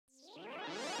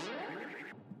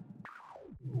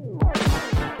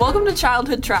Welcome to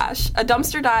Childhood Trash, a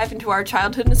dumpster dive into our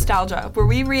childhood nostalgia, where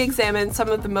we re-examine some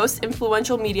of the most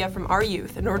influential media from our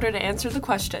youth in order to answer the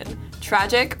question,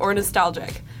 tragic or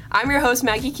nostalgic. I'm your host,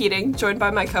 Maggie Keating, joined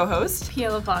by my co-host,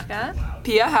 Pia LaVaca.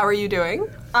 Pia, how are you doing?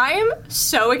 I am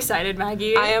so excited,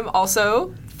 Maggie. I am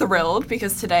also thrilled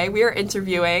because today we are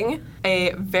interviewing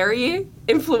a very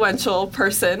influential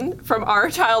person from our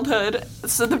childhood.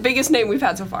 So the biggest name we've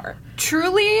had so far.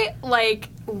 Truly,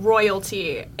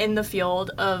 royalty in the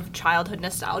field of childhood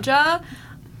nostalgia.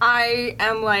 I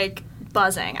am,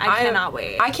 buzzing. I cannot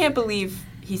wait. I can't believe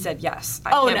he said yes.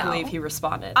 I can't believe he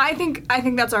responded. I think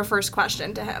that's our first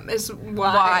question to him, is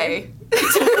why?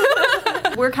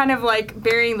 We're kind of,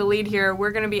 burying the lead here.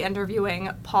 We're going to be interviewing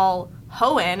Paul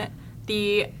Hoen,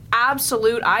 the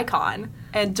absolute icon.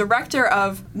 And director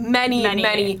of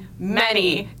many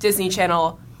Disney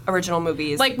Channel original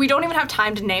movies. We don't even have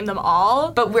time to name them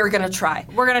all. But we're going to try.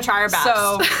 We're going to try our best.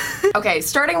 So, okay,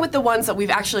 starting with the ones that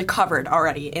we've actually covered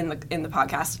already in the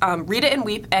podcast. Read It and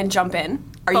Weep and Jump In.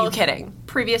 Are you kidding?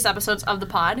 Previous episodes of the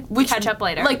pod. We catch up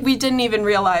later. We didn't even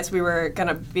realize we were going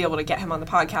to be able to get him on the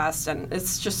podcast, and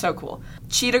it's just so cool.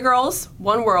 Cheetah Girls,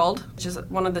 One World, which is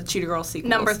one of the Cheetah Girls sequels.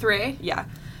 Number 3. Yeah.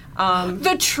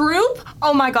 The Troop?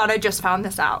 Oh my god, I just found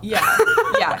this out. Yeah.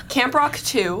 Yeah. Camp Rock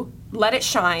 2, Let It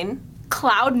Shine.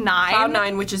 Cloud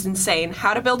 9, which is insane.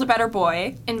 How to Build a Better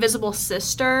Boy. Invisible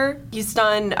Sister. He's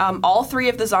done all 3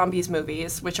 of the Zombies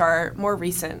movies, which are more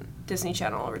recent Disney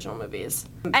Channel original movies.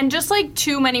 And just,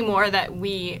 too many more that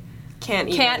we can't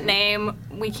name.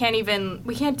 We can't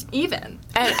even.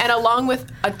 And along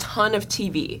with a ton of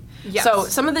TV. Yes. So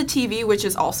some of the TV, which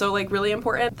is also, really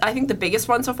important, I think the biggest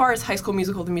one so far is High School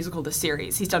Musical, the musical, the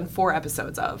series. He's done 4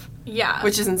 episodes of. Yeah.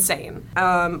 Which is insane.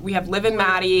 We have Liv and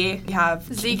Maddie. We have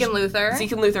Zeke and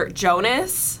Luther.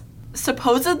 Jonas.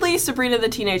 Supposedly Sabrina the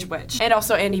Teenage Witch. And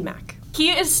also Andy Mack. He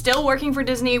is still working for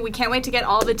Disney. We can't wait to get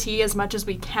all the tea as much as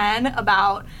we can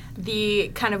about the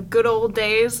kind of good old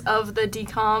days of the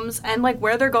DComs and,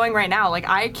 where they're going right now.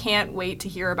 I can't wait to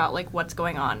hear about, what's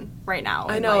going on right now.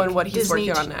 I know, and what he's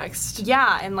working on next.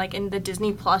 Yeah, and, in the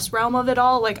Disney Plus realm of it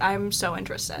all, I'm so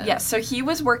interested. Yeah, so he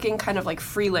was working kind of,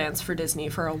 freelance for Disney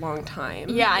for a long time.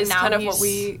 Yeah, and now kind of what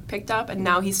we picked up, and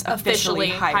now he's officially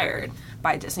hired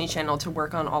by Disney Channel to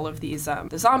work on all of these,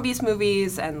 the Zombies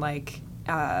movies and,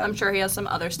 I'm sure he has some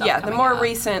other stuff. Yeah, coming the more up.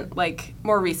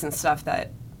 recent stuff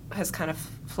that has kind of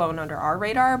flown under our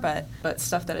radar, but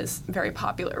stuff that is very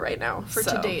popular right now for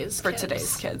today's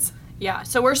kids. Yeah,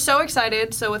 so we're so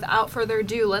excited. So without further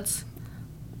ado, let's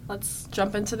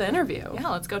jump into the interview. Yeah,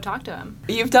 let's go talk to him.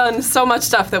 You've done so much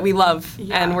stuff that we love,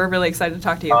 and we're really excited to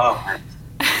talk to you. Oh.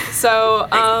 So,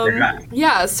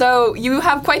 so you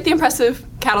have quite the impressive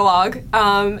catalog.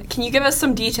 Can you give us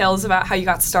some details about how you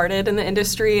got started in the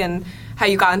industry and how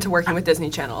you got into working with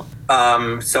Disney Channel?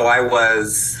 So I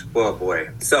was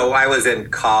in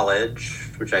college,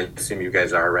 which I assume you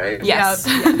guys are, right? Yes.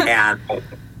 And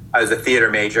I was a theater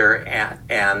major,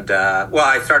 and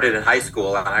I started in high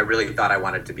school, and I really thought I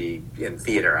wanted to be in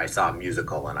theater. I saw a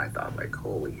musical, and I thought,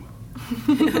 holy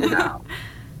no.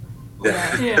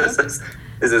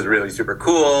 This is really super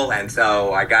cool. And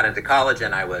so I got into college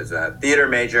and I was a theater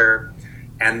major.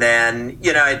 And then,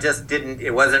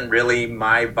 it wasn't really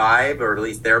my vibe, or at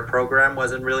least their program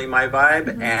wasn't really my vibe.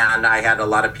 Mm-hmm. And I had a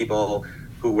lot of people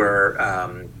who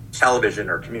were television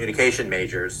or communication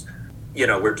majors,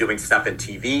 were doing stuff in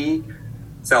TV.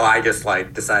 So I just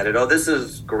decided, this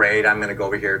is great. I'm going to go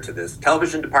over here to this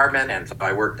television department. And so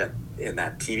I worked in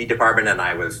that TV department, and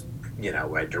I was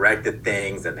I directed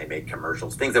things, and they made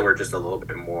commercials, things that were just a little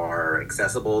bit more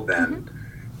accessible than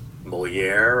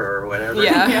Moliere or whatever.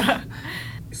 Yeah.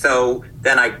 So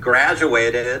then I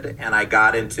graduated, and I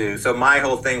got into, so my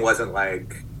whole thing wasn't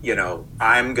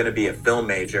I'm going to be a film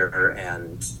major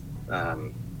and,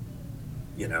 and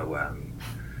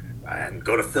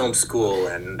go to film school,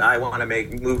 and I want to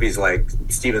make movies like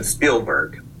Steven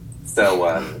Spielberg. So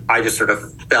I just sort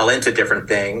of fell into different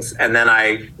things. And then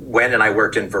I went and I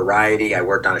worked in Variety. I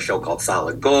worked on a show called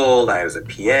Solid Gold. I was a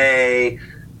PA.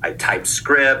 I typed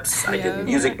scripts. I did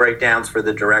music breakdowns for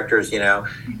the directors,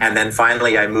 And then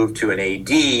finally I moved to an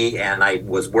AD, and I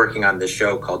was working on this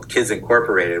show called Kids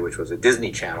Incorporated, which was a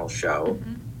Disney Channel show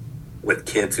with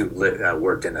kids who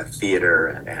worked in a theater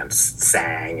and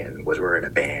sang and were in a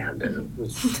band and,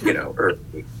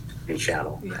 early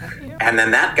Channel. Yeah. And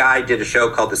then that guy did a show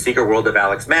called The Secret World of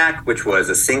Alex Mack, which was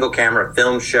a single camera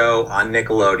film show on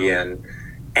Nickelodeon.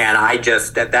 And I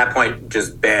just, at that point,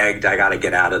 just begged, I got to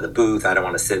get out of the booth. I don't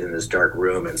want to sit in this dark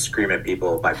room and scream at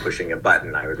people by pushing a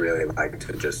button. I would really like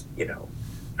to just,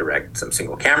 direct some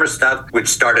single camera stuff, which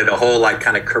started a whole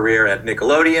kind of career at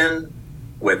Nickelodeon.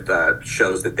 with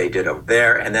shows that they did over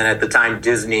there. And then at the time,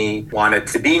 Disney wanted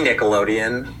to be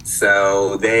Nickelodeon,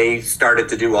 so they started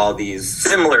to do all these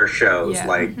similar shows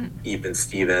like Even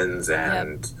Stevens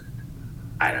and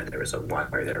I don't know, there was one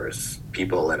where there was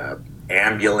people in a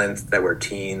ambulance that were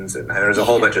teens, and there was a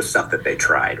whole bunch of stuff that they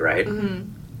tried, right?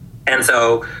 And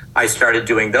so I started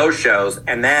doing those shows,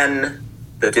 and then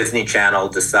the Disney Channel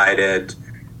decided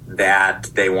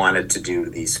that they wanted to do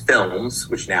these films,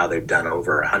 which now they've done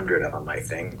over 100 of them, I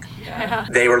think. Yeah.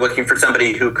 They were looking for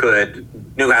somebody who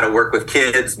knew how to work with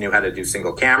kids, knew how to do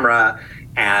single camera,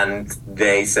 and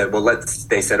they said,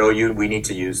 we need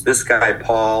to use this guy,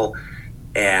 Paul.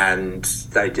 And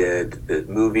I did the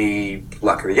movie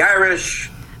Luck of the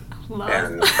Irish,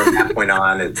 and from that point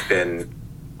on, it's been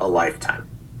a lifetime.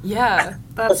 Yeah.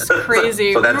 That's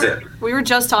crazy. So that's it. We were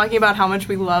just talking about how much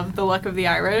we love the Luck of the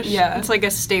Irish. Yeah. It's like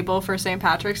a staple for St.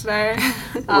 Patrick's Day.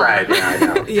 Right, yeah, I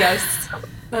know. Yes.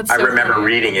 That's I so remember funny.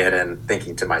 reading it and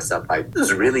thinking to myself, like, this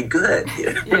is really good.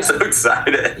 I'm so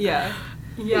excited. Yeah.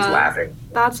 I was laughing.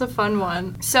 That's a fun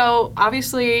one. So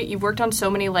obviously you've worked on so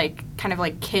many kind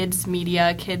of kids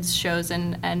media, kids shows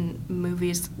and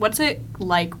movies. What's it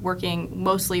like working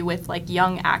mostly with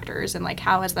young actors, and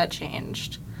how has that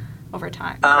changed over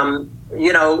time?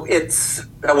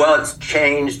 It's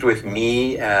changed with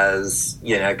me as,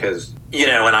 because,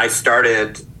 when I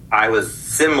started, I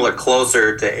was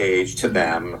closer to age to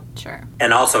them. Sure.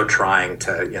 And also trying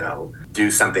to, do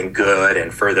something good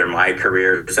and further my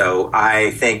career. So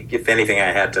I think, if anything,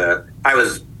 I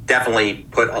was definitely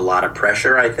put a lot of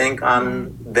pressure, I think,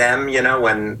 on them,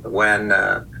 when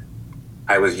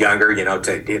I was younger,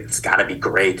 it's got to be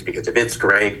great, because if it's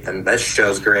great, then this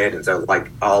show's great. And so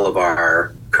all of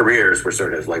our careers were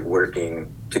sort of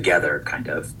working together, kind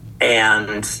of.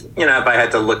 And, if I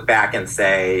had to look back and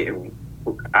say,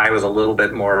 I was a little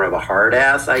bit more of a hard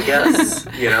ass, I guess,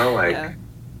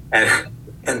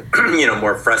 and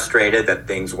more frustrated that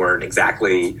things weren't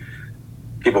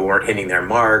people weren't hitting their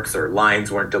marks, or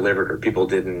lines weren't delivered, or people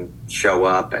didn't show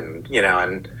up, and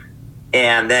then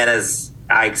as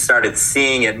I started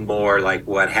seeing it more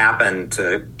what happened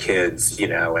to kids,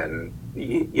 and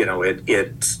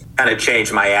it kind of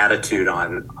changed my attitude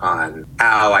on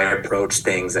how I approach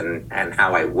things and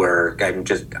how I work. I'm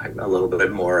a little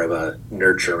bit more of a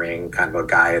nurturing kind of a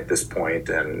guy at this point,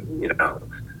 and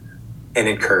and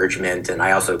encouragement. And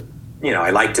I also,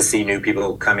 I like to see new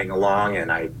people coming along, and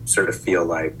I sort of feel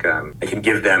like I can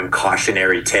give them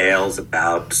cautionary tales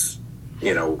about,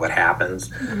 what happens.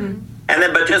 Mm-hmm. And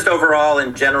then, but just overall,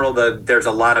 in general, there's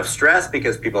a lot of stress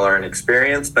because people are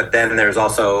inexperienced, but then there's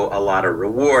also a lot of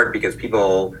reward because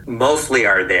people mostly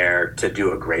are there to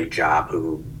do a great job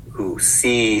who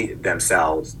see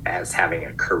themselves as having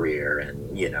a career.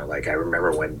 And, I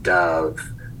remember when Dove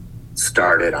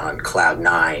started on Cloud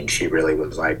 9, she really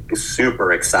was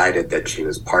super excited that she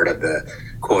was part of the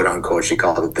quote unquote, she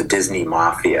called it the Disney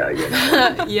Mafia,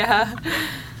 Yeah.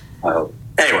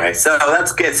 Anyway, so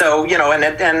that's good. So,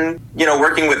 and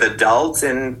working with adults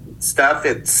and stuff,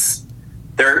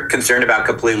 they're concerned about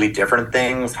completely different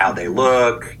things, how they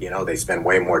look, they spend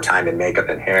way more time in makeup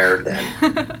and hair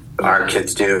than our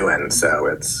kids do. And so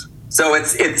it's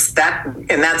that,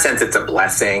 in that sense, it's a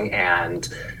blessing, and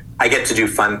I get to do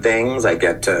fun things. I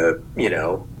get to,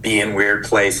 be in weird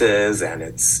places and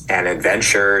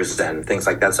adventures and things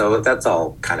like that. So that's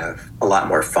all kind of a lot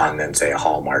more fun than, say, a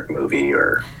Hallmark movie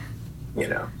or,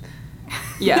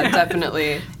 Yeah,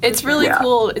 definitely. It's really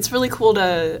cool. It's really cool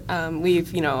to,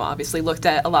 we've, obviously looked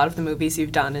at a lot of the movies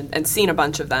you've done and seen a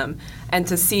bunch of them, and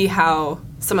to see how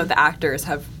some of the actors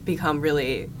have become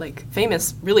really,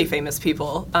 really famous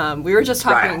people. We were just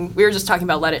talking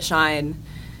about Let It Shine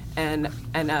and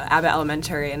Abbott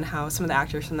Elementary, and how some of the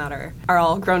actors from that are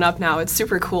all grown up now. It's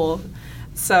super cool.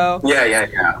 So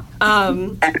yeah.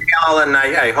 And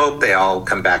I hope they all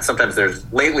come back. Sometimes there's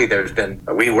been,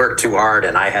 we worked too hard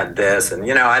and I had this, and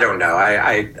I don't know.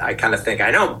 I kind of think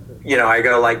I know. I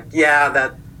go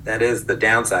that is the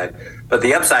downside, but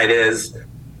the upside is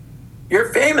you're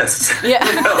famous. Yeah.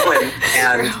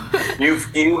 And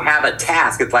you have a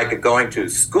task. It's like going to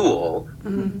school.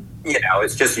 Mm-hmm.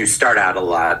 It's just you start out a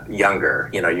lot younger.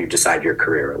 You decide your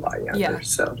career a lot younger. Yeah.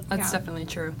 So that's definitely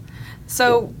true.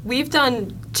 So we've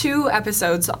done 2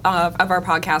 episodes of our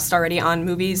podcast already on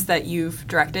movies that you've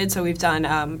directed. So we've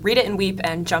done Read It and Weep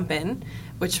and Jump In,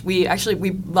 which we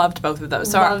loved both of those.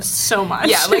 So much.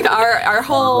 Yeah, our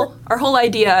whole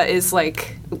idea is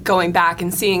going back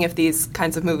and seeing if these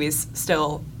kinds of movies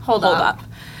still hold up.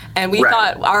 And we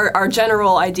thought our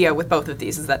general idea with both of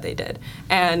these is that they did.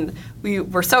 And we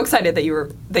were so excited that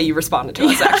you responded to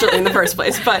us actually in the first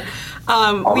place. But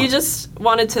we just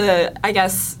wanted to, I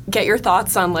guess, get your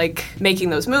thoughts on like making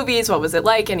those movies. What was it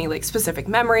like? Any like specific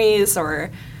memories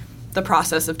or the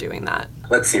process of doing that?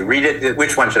 Let's see. Read It.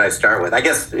 Which one should I start with? I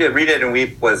guess Read It and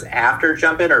Weep was after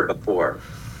Jump In or before?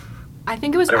 I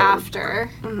think it was after.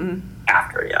 Mm-hmm.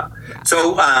 After, yeah.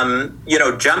 So,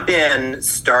 Jump In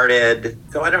started,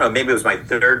 so I don't know, maybe it was my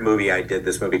third movie I did,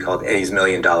 this movie called Eddie's $1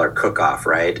 Million Cook-Off,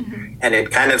 right? Mm-hmm. And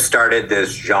it kind of started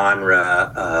this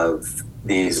genre of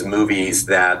these movies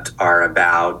that are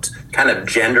about kind of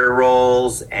gender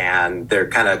roles, and they're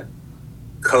kind of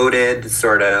coded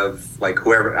sort of like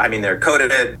whoever, I mean, they're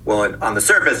coded, well, on the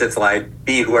surface, it's like,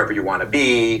 be whoever you want to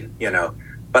be,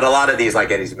 but a lot of these,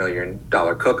 like Eddie's $1 Million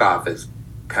Cook-Off is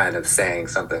kind of saying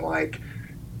something like,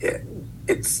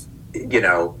 it's,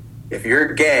 if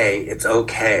you're gay, it's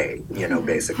okay,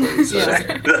 basically. So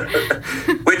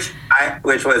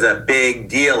which was a big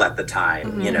deal at the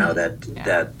time,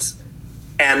 that,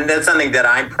 and that's something that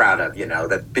I'm proud of,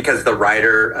 that because the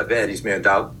writer of Eddie's $1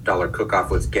 Million Cook-Off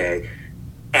was gay,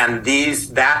 and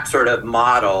that sort of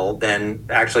model then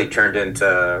actually turned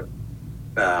into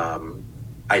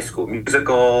High School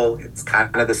Musical. It's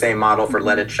kind of the same model for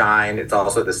Let It Shine. It's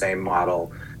also the same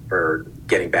model for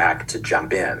Getting Back to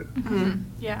Jump In. Mm-hmm.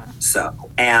 Yeah. So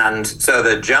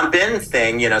the Jump In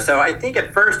thing, so I think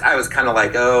at first I was kind of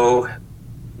like,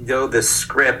 the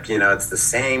script, it's the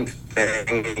same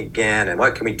thing again, and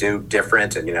what can we do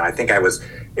different? And I think I was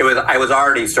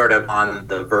already sort of on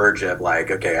the verge of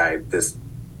like, okay, this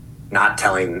not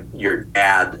telling your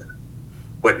dad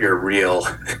what your real,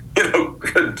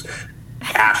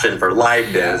 passion for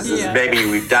life is maybe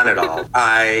we've done it all. And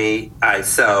I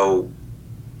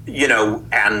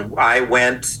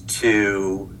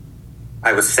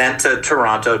was sent to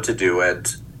Toronto to do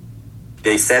it.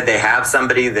 They said they have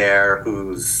somebody there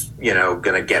who's, going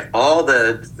to get all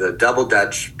the double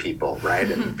Dutch people, right?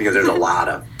 And, because there's a lot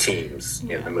of teams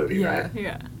in the movie, right?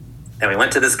 Yeah. And we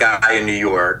went to this guy in New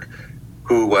York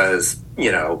who was,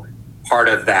 part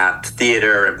of that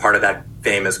theater and part of that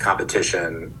famous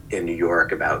competition in New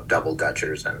York about double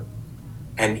Dutchers.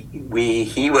 And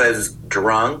he was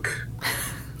drunk.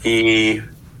 He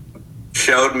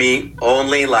showed me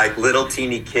only like little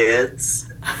teeny kids.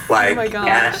 Like, oh my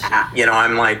gosh. And,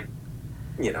 I'm like,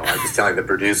 I was telling the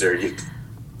producer,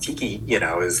 Tiki,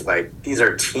 is like, these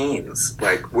are teens.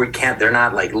 Like, they're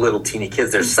not like little teeny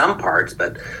kids. There's some parts,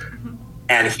 but,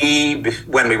 and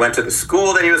when we went to the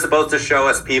school that he was supposed to show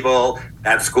us people,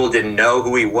 that school didn't know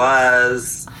who he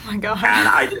was. Oh my God. And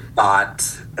I just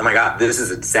thought, oh my God, this is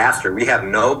a disaster. We have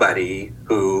nobody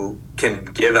who can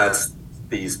give us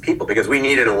these people, because we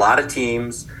needed a lot of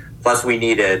teams, plus we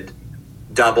needed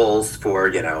doubles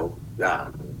for,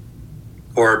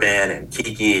 Corbin and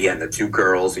Kiki and the two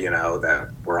girls,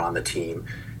 that were on the team.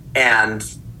 And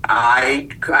I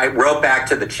wrote back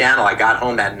to the channel. I got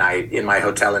home that night in my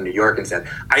hotel in New York and said,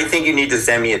 I think you need to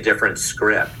send me a different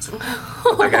script.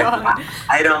 Like,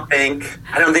 I don't think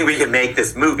we can make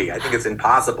this movie. I think it's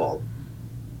impossible.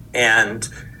 And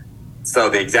so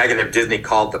the executive Disney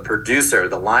called the producer,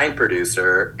 the line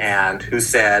producer, and who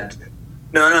said,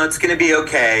 no, it's going to be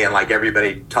okay. And like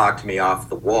everybody talked me off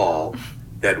the wall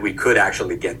that we could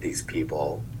actually get these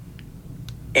people.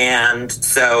 And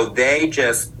so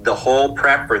the whole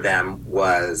prep for them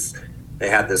was, they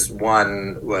had this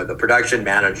one, the production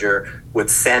manager would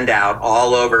send out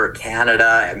all over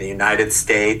Canada and the United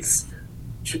States.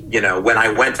 When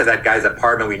I went to that guy's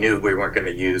apartment, we knew we weren't going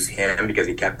to use him because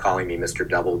he kept calling me Mr.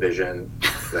 Double Vision.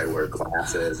 I wear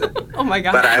glasses. Oh my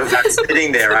God. But I was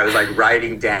sitting there, I was like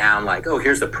writing down like, oh,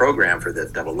 here's the program for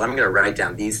this double. I'm going to write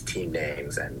down these team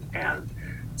names. And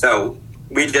so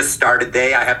we just started,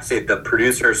 I have to say, the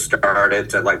producers started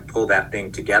to like pull that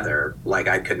thing together like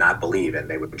I could not believe it.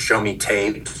 They would show me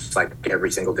tapes like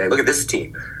every single day. Look at this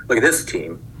team. Look at this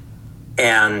team.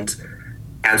 And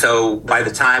so by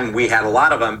the time we had a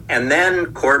lot of them, and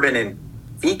then Corbin and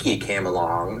Fiki came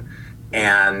along,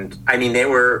 and I mean,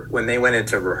 when they went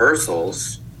into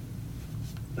rehearsals,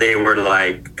 they were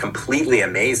like completely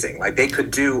amazing. Like they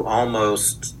could do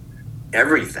almost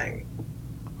everything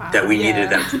that we needed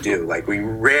them to do. Like we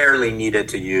rarely needed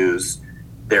to use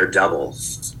their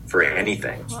doubles for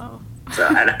anything. Wow. So,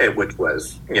 which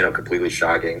was, completely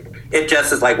shocking. It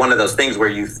just is like one of those things where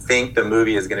you think the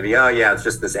movie is going to be, oh yeah, it's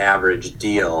just this average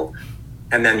deal.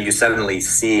 And then you suddenly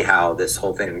see how this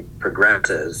whole thing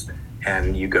progresses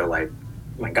and you go like,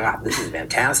 oh my God, this is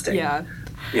fantastic. Yeah.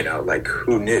 Like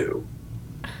who knew?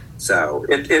 So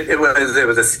it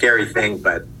was a scary thing,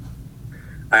 but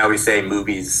I always say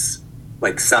movies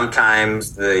like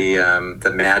sometimes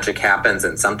the magic happens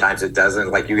and sometimes it doesn't.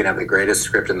 Like you can have the greatest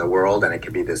script in the world and it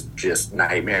can be this just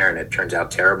nightmare and it turns out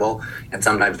terrible. And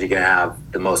sometimes you can have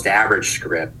the most average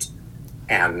script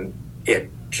and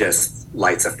it just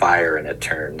lights a fire and it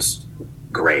turns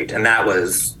great. And that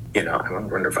was, I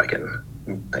wonder if I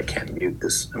can't mute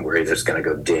this. I'm worried it's going to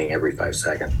go ding every 5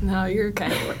 seconds. No, you're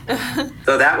okay.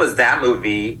 So that was that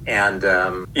movie. And,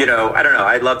 I don't know.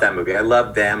 I love that movie. I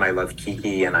love them. I love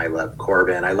Kiki and I love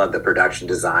Corbin. I love the production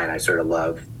design. I sort of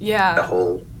love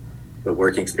the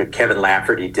working script. Kevin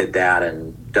Lafferty did that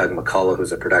and Doug McCullough,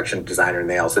 who's a production designer. And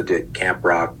they also did Camp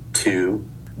Rock 2,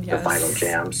 the Final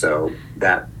Jam. So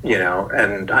that,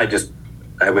 and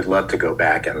I would love to go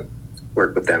back and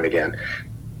work with them again.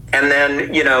 And then,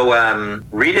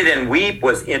 Read It and Weep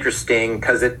was interesting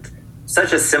because it's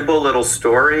such a simple little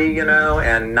story, and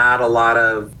there's not a lot,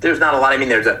 I mean,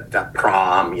 there's a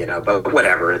prom, but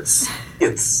whatever, it's,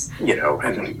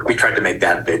 and we tried to make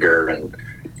that bigger and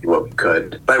do what we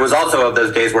could. But it was also of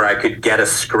those days where I could get a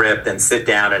script and sit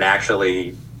down and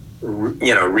actually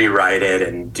rewrite it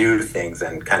and do things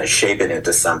and kind of shape it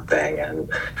into something. And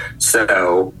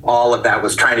so all of that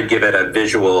was trying to give it a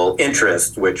visual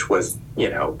interest, which was,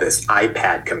 this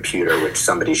iPad computer, which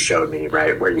somebody showed me,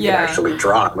 right, where you can actually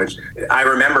draw, which I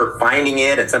remember finding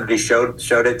it and somebody showed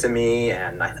it to me.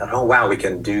 And I thought, oh, wow, we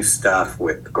can do stuff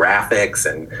with graphics.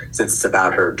 And since it's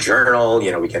about her journal,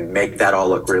 we can make that all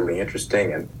look really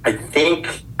interesting. And I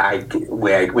think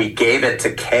we gave it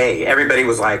to Kay. Everybody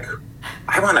was like,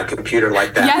 I want a computer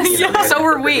like that. Yes, so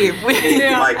were we.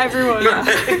 Everyone.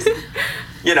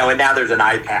 And now there's an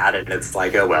iPad, and it's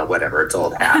like, oh well, whatever, it's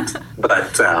old hat.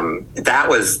 But that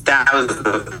was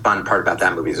the fun part about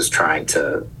that movie, is trying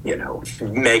to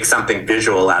make something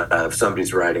visual out of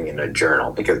somebody's writing in a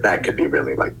journal, because that could be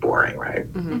really like boring,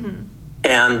 right? Mm-hmm.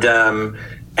 And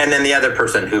then the other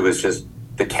person who was just,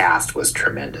 the cast was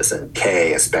tremendous, and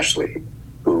Kay especially,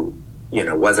 who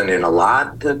wasn't in a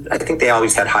lot. I think they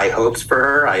always had high hopes for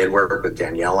her. I had worked with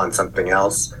Danielle on something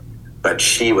else, but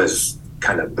she was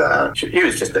kind of she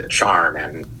was just a charm,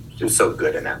 and she was so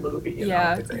good in that movie.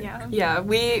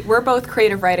 We're both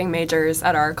creative writing majors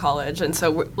at our college, and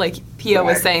so like Pia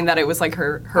was saying that it was like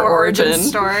her origin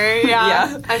story.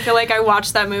 Yeah. I feel like I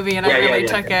watched that movie and I really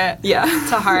took it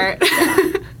to heart.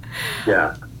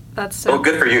 Yeah. That's so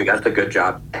good for you. That's a good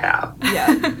job to have.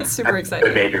 Yeah, super exciting.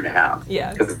 Good major to have.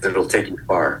 Yeah. Because it'll take you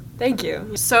far. Thank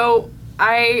you. So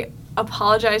I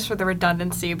apologize for the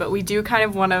redundancy, but we do kind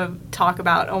of want to talk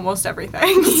about almost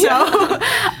everything. So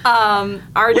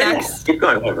keep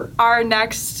going over. Our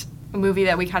next movie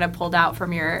that we kind of pulled out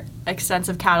from your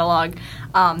extensive catalog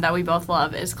that we both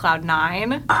love is Cloud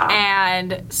 9. Uh-huh.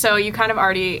 And so you kind of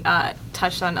already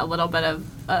touched on a little bit of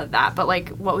that, but like,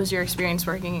 what was your experience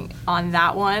working on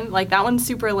that one? Like, that one's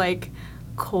super like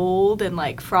cold and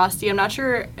like frosty. I'm not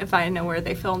sure if I know where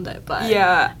they filmed it, but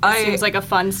it seems like a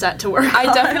fun set to work on.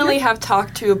 I definitely have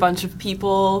talked to a bunch of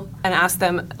people and asked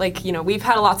them, like, we've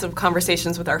had lots of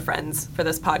conversations with our friends for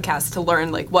this podcast to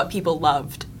learn like what people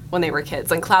loved when they were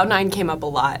kids, and Cloud 9 came up a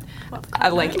lot.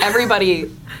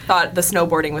 Everybody thought the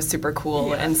snowboarding was super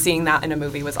cool, and seeing that in a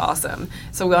movie was awesome.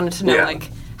 So we wanted to know, like,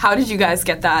 how did you guys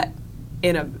get that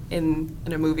in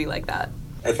a movie like that?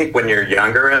 I think when you're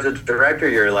younger as a director,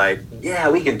 you're like, yeah,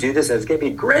 we can do this, and it's gonna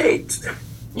be great.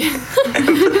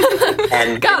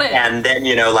 and Got it. And then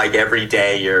like every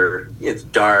day it's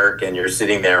dark and you're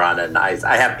sitting there on a nice.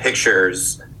 I have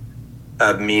pictures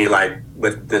of me like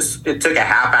with this. It took a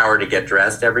half hour to get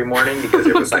dressed every morning because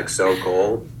it was like so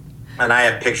cold. And I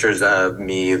have pictures of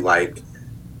me like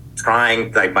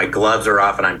trying, like my gloves are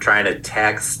off and I'm trying to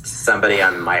text somebody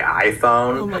on my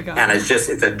iPhone. Oh my God. And it's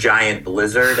a giant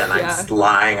blizzard and I'm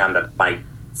lying on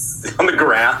the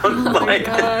ground. Oh my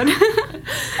God.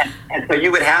 And so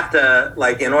you would have to,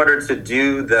 like, in order to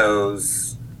do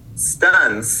those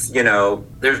stunts,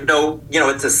 there's no,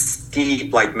 it's a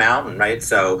steep like mountain, right?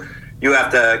 So you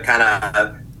have to kind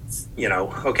of,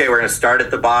 okay, we're going to start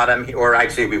at the bottom, or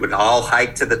actually we would all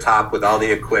hike to the top with all the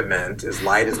equipment as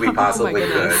light as we possibly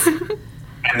could.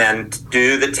 And then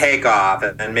do the takeoff,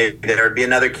 and then maybe there would be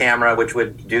another camera which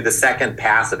would do the second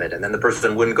pass of it, and then the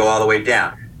person wouldn't go all the way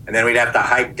down. And then we'd have to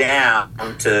hike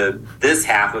down to this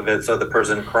half of it so the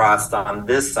person crossed on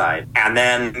this side. And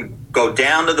then go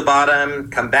down to the bottom,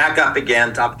 come back up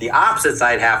again, top the opposite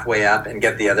side halfway up, and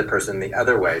get the other person the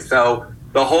other way. So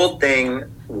the whole thing,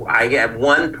 at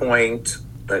one point,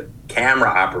 the camera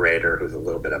operator, who's a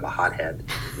little bit of a hothead,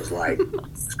 was like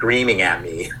screaming at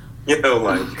me,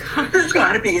 like, there's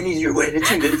got to be an easier way to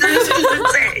do this. This is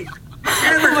insane.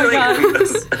 never doing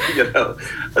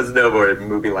a snowboard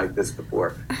movie like this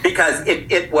before. Because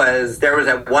there was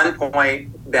at one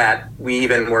point that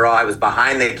I was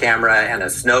behind the camera and a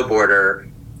snowboarder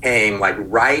came like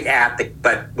right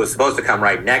but was supposed to come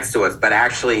right next to us, but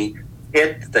actually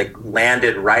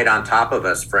landed right on top of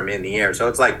us from in the air. So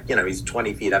it's like, he's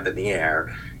 20 feet up in the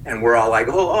air and we're all like,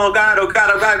 oh God, oh God,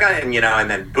 oh God, oh God. And, and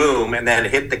then boom, and then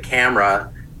hit the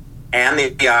camera and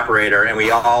the operator, and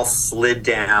we all slid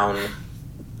down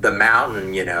the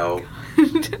mountain, and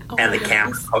the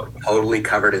camera totally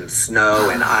covered in snow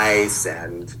and ice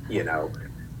and,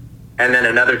 And then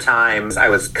another time I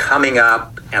was coming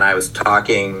up and I was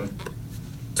talking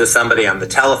to somebody on the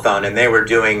telephone, and they were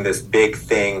doing this big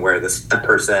thing where this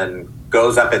person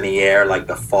goes up in the air like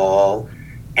the fall,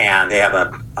 and they have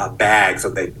a bag. So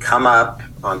they come up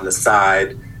on the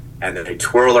side and then they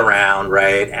twirl around,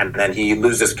 right? And then he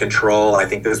loses control. I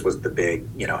think this was the big,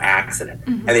 accident.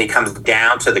 Mm-hmm. And then he comes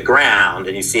down to the ground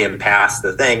and you see him pass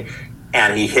the thing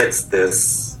and he hits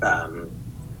this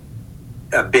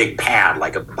a big pad,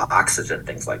 like a boxes and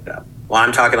things like that. Well,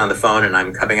 I'm talking on the phone and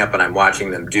I'm coming up and I'm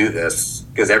watching them do this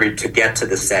because to get to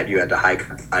the set, you had to hike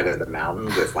up the side of the mountain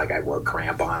with I wore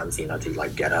crampons, to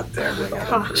get up there with all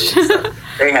the crew and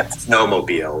stuff. They had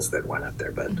snowmobiles that went up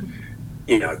there, but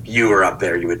if you were up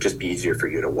there, it would just be easier for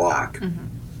you to walk. Mm-hmm.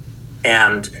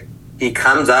 And he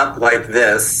comes up like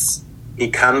this.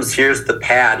 Here's the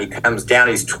pad. He comes down,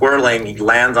 he's twirling, he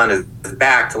lands on his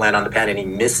back to land on the pad and he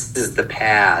misses the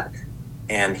pad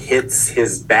and hits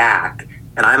his back.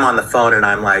 And I'm on the phone and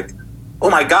I'm like, oh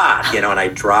my God, and I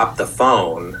drop the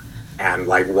phone and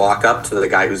walk up to the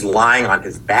guy who's lying on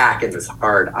his back in this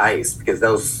hard ice because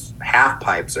those half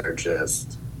pipes are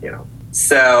just,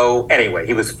 So anyway,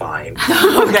 he was fine.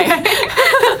 Okay.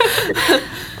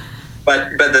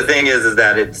 But the thing is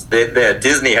that that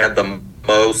Disney had the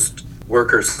most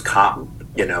workers' comp,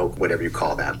 whatever you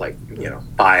call that,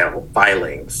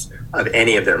 filings of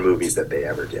any of their movies that they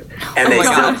ever did. And they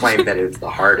still claim that it's the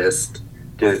hardest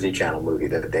Disney Channel movie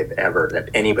that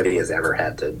anybody has ever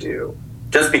had to do.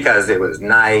 Just because it was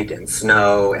night and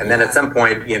snow. And then at some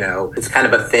point, it's kind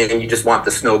of a thing. You just want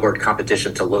the snowboard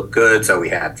competition to look good. So we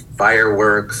had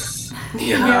fireworks, up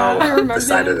the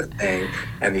side of the thing.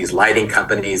 And these lighting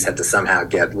companies had to somehow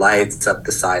get lights up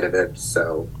the side of it.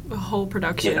 So the whole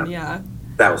production,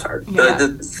 that was hard. Yeah.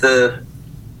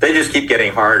 They just keep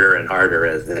getting harder and harder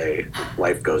as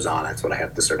life goes on. That's what I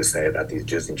have to sort of say about these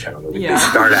Disney Channel movies. Yeah, they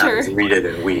start out as read it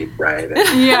and weep, right?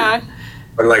 Yeah.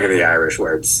 Or like in The Irish,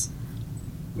 where it's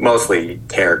mostly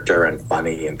character and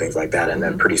funny and things like that. And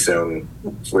then pretty soon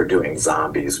we're doing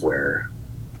zombies where,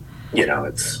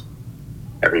 it's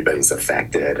everybody's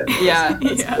affected. And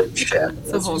it's shit.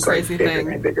 It's a whole crazy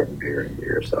thing. And bigger and bigger and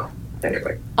bigger. So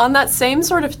anyway. On that same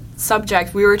sort of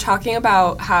subject, we were talking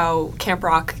about how Camp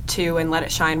Rock 2 and Let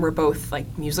It Shine were both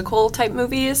musical type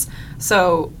movies.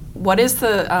 So what is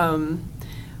the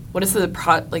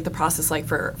process like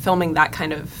for filming that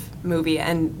kind of movie?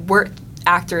 And were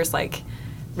actors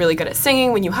really good at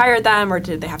singing when you hired them, or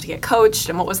did they have to get coached?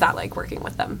 And what was that like working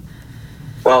with them?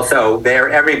 Well, so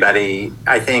everybody,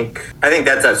 I think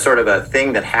that's a sort of a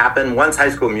thing that happened once High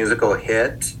School Musical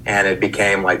hit and it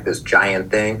became this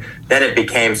giant thing. Then it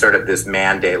became sort of this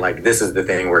mandate, this is the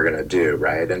thing we're going to do,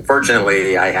 right? And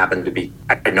fortunately, I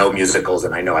know musicals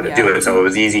and I know how to do it. So it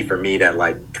was easy for me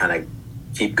to kind of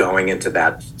keep going into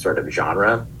that sort of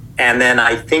genre. And then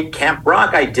I think Camp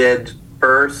Rock I did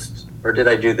first, or did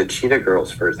I do the Cheetah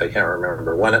Girls first? I can't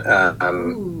remember.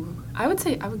 I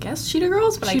would guess Cheetah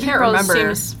Girls, but Cheetah I can't Girls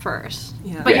remember. seems first.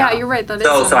 Yeah. But you're right. That is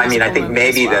so I mean, I think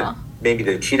maybe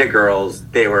the Cheetah Girls,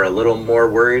 they were a little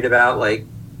more worried about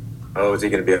is he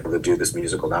going to be able to do this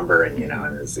musical number? And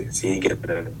and is he going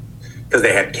to? Because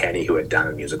they had Kenny who had done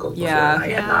a musical before. Yeah. I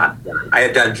had not. I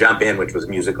had done Jump In, which was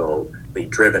musically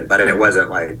driven, but it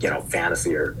wasn't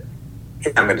fantasy or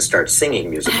I'm going to start singing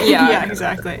musical. Yeah,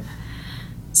 exactly.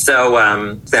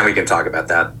 So then we can talk about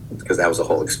that because that was a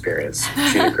whole experience,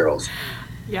 Cheetah Girls.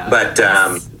 Yeah.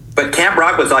 But Camp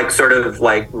Rock was sort of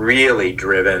really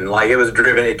driven. It was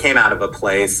driven. It came out of a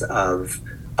place of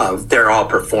they're all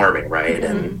performing, right?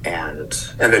 Mm-hmm.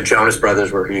 And the Jonas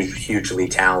Brothers were hugely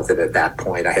talented at that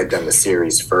point. I had done the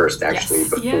series first, actually,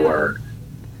 before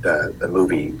the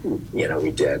movie.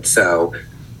 We did so.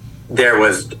 There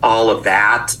was all of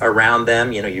that around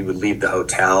them. You would leave the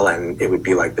hotel and it would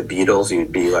be like the Beatles.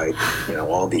 You'd be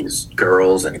all these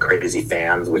girls and crazy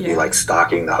fans would be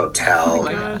stalking the hotel. Oh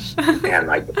my gosh. And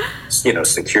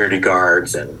security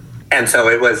guards. And so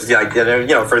it was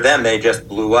for them, they just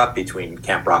blew up between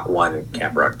Camp Rock 1 and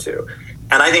Camp Rock 2.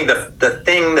 And I think the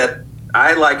thing that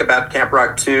I like about Camp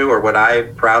Rock 2, or what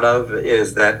I'm proud of,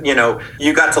 is that, you know,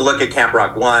 you got to look at Camp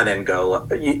Rock 1 and go,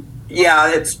 yeah,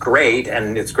 it's great,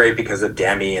 and it's great because of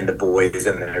Demi and the boys,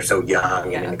 and they're so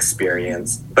young and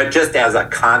inexperienced. But just as a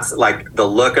concept, like the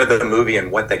look of the movie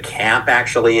and what the camp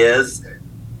actually is,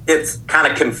 it's kind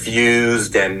of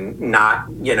confused and not,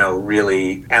 you know,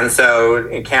 really. And so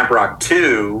in Camp Rock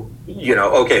 2, you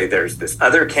know, okay, there's this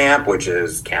other camp, which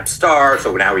is Camp Star.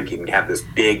 So now we can have this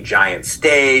big giant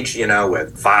stage, you know,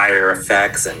 with fire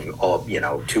effects and all, you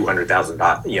know,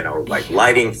 $200,000, you know, like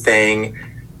lighting thing.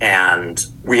 And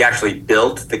we actually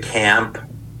built the camp,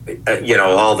 you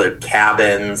know, all the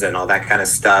cabins and all that kind of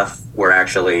stuff were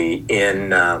actually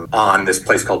in on this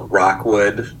place called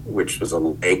Rockwood, which was a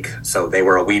lake. So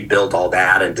we built all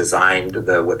that and designed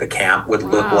what the camp would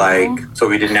look like. So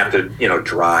we didn't have to, you know,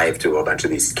 drive to a bunch of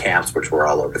these camps, which were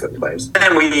all over the place.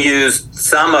 And we used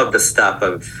some of the stuff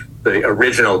of the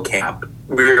original camp.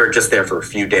 We were just there for a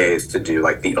few days to do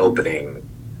like the opening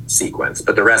sequence,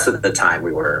 but the rest of the time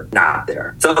we were not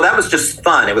there. So that was just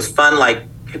fun. It was fun, like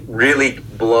really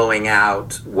blowing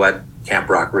out what Camp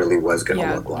Rock really was going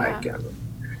to look like.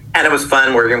 And it was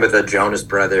fun working with the Jonas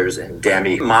Brothers and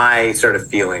Demi. My sort of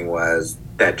feeling was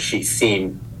that she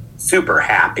seemed super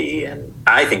happy, and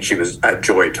I think she was a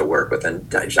joy to work with.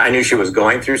 And I knew she was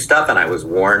going through stuff, and I was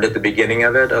warned at the beginning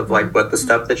of it of like what the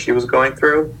stuff that she was going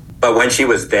through. But when she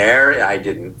was there, I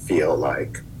didn't feel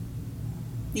like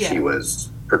she was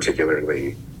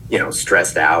particularly, you know,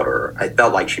 stressed out, or I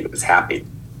felt like she was happy.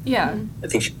 Yeah. I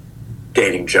think she was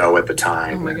dating Joe at the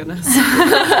time. Oh my goodness.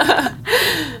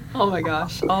 Oh my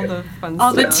gosh. All the fun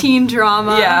all stuff. the teen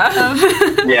drama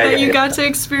that you got to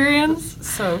experience.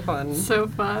 So fun. So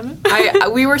fun.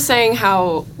 We were saying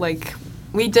how, like,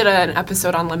 we did an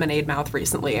episode on Lemonade Mouth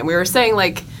recently, and we were saying,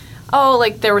 like, oh,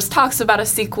 like, there was talks about a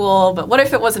sequel, but what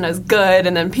if it wasn't as good?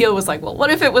 And then Peel was like, well, what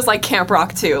if it was like Camp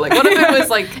Rock 2? Like, what if it was,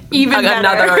 like, even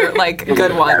another, like,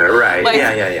 good one? Better, right. Like,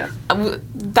 yeah.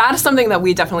 That's something that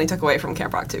we definitely took away from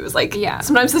Camp Rock 2. Is like,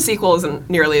 sometimes the sequel isn't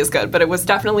nearly as good, but it was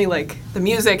definitely, like, the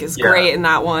music is great in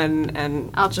that one,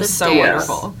 and just so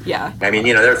wonderful. Yeah. I mean,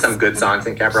 you know, there are some good songs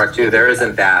in Camp Rock 2. There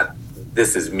isn't that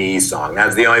This Is Me song.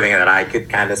 That's the only thing that I could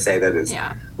kind of say that is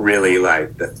really,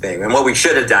 like, the thing. And what we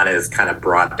should have done is kind of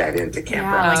brought that into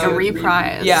Camp Rock 2. Like a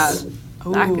reprise. Yeah.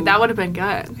 That would have been good.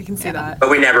 I can see that. But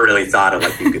we never really thought of,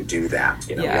 like, you could do that.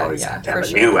 You know, we always had to have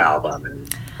a new album.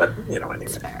 But, you know, anyway.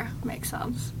 That's fair. Makes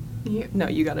sense. You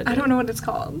got it. I don't know what it's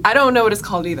called. I don't know what it's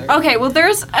called either. Okay, well,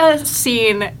 there's a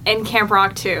scene in Camp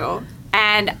Rock 2,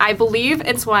 and I believe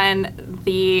it's when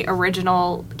the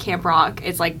original Camp Rock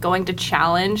is, like, going to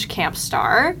challenge Camp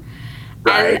Star.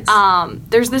 Right. And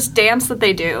there's this dance that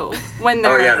they do when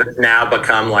they're... it's now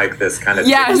become, like, this kind of...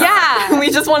 Yeah. We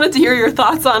just wanted to hear your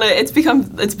thoughts on it.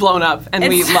 It's blown up, and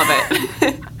we love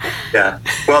it. Yeah.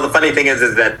 Well, the funny thing is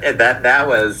that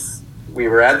was... We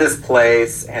were at this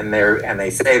place, and they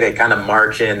say they kind of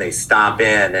march in, they stop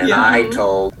in, and I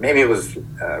told, maybe it was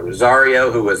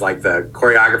Rosario, who was like the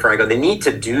choreographer, I go, they need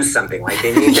to do something, like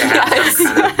they need to have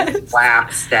some kind of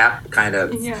clap, step kind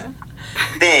of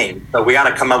thing, so we got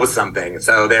to come up with something.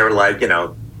 So they were like, you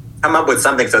know, come up with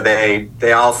something. So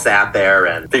they all sat there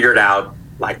and figured out,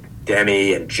 like,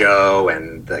 Demi and Joe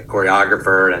and the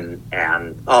choreographer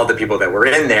and all the people that were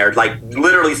in there, like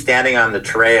literally standing on the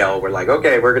trail, we're like,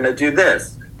 okay, we're going to do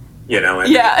this, you know?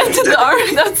 And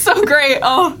that's so great.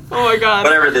 Oh my God.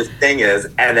 Whatever this thing is.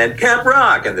 And then Camp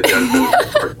Rock, and the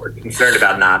judges were concerned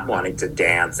about not wanting to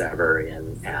dance ever.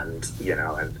 And you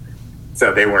know, and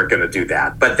so they weren't going to do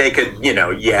that, but they could, you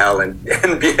know, yell and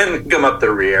come up the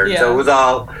rear. Yeah. So it was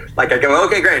all like, I go,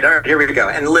 okay, great. All right, here we go.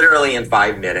 And literally in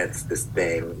 5 minutes, this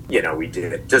thing, you know, we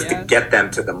did it just to get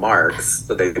them to the marks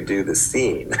so they could do the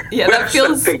scene. Yeah, that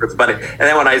feels... I think was funny. And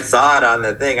then when I saw it on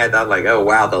the thing, I thought like, oh,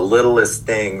 wow, the littlest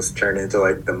things turn into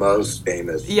like the most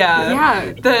famous.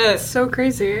 Yeah. So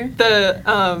crazy.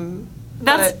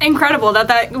 That's incredible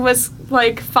that was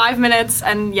like 5 minutes,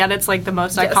 and yet it's like the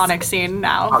most iconic scene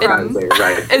now.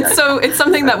 It's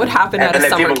something that would happen at a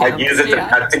summer camp. And then people like use it to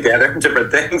cut together different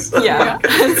things.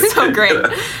 It's so great.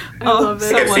 I love it. I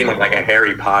think I've seen like a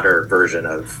Harry Potter version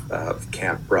of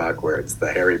Camp Rock, where it's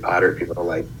the Harry Potter people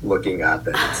like looking up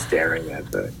and staring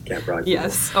at the Camp Rock.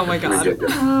 Yes. People. Oh my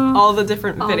God. All the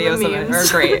different videos of it are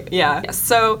great. Yeah.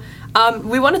 So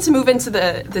we wanted to move into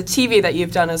the TV that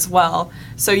you've done as well.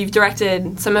 So you've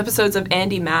directed some episodes of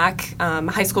Andy Mack,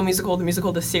 High School Musical, the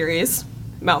musical, the series,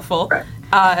 mouthful. Right.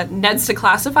 Ned's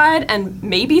Declassified, and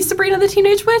maybe Sabrina the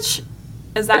Teenage Witch.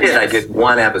 Is that? I did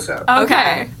one episode.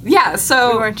 Okay. Yeah.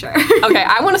 So we weren't sure. Okay,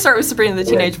 I want to start with Sabrina the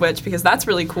Teenage Witch because that's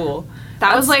really cool.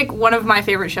 That was like one of my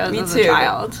favorite shows as a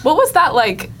child. What was that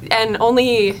like? And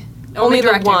only Only the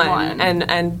directing one. one.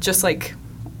 And just like,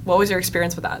 what was your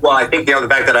experience with that? Well, I think the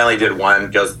fact that I only did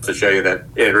one goes to show you that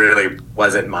it really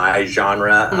wasn't my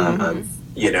genre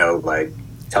of, like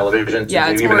television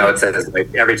to do, even though it says,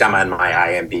 like, every time on my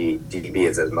IMDb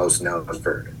it says most known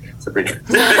for Sabrina.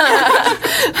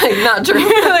 Like, not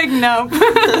true. Like, no.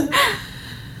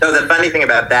 So the funny thing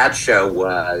about that show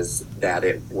was that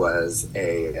it was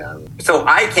so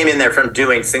I came in there from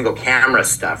doing single camera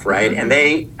stuff, right? And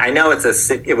I know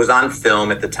it was on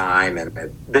film at the time,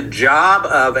 and the job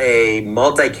of a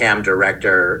multicam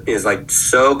director is like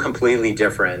so completely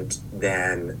different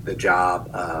than the job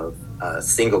of a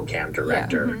single cam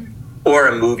director or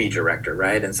a movie director,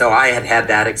 right? And so I had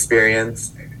that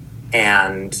experience.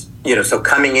 And, so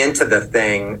coming into the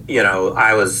thing,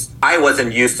 I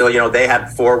wasn't used to, they had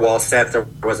 4-wall sets, there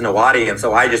was no audience.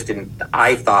 So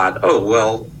I thought, oh,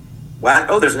 well, what?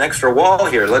 Oh, there's an extra wall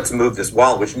here. Let's move this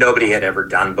wall, which nobody had ever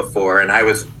done before. And I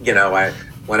was,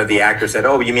 one of the actors said,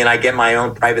 oh, you mean I get my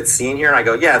own private scene here? And I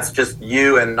go, yeah, it's just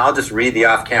you, and I'll just read the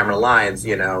off-camera lines,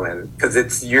 and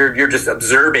because you're just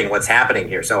observing what's happening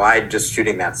here. So I'm just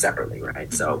shooting that separately,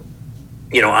 right? So,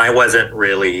 I wasn't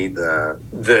really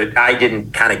I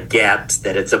didn't kind of get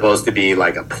that it's supposed to be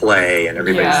like a play and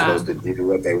everybody's supposed to do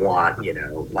what they want,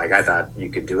 like I thought you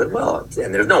could do it well,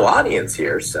 and there's no audience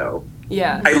here. So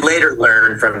yeah, I later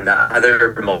learned from the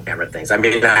other remote camera things. I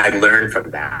mean, I learned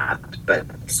from that, but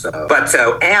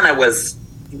Anna was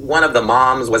one of the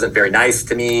moms wasn't very nice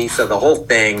to me. So the whole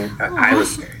thing, and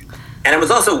it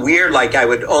was also weird. Like I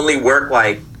would only work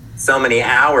like so many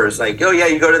hours, like, oh yeah,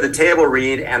 you go to the table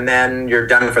read and then you're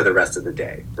done for the rest of the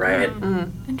day, right?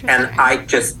 And I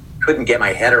just couldn't get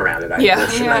my head around it.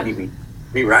 Shouldn't I be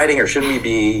rewriting, or shouldn't we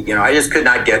be, I just could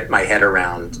not get my head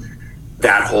around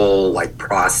that whole like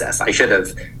process. I should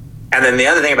have. And then the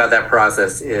other thing about that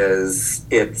process is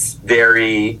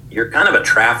you're kind of a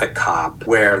traffic cop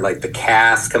where like the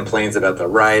cast complains about the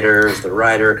writer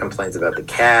complains about the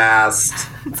cast.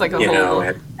 It's like a whole...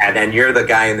 and then you're the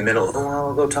guy in the middle, oh,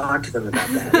 I'll go talk to them about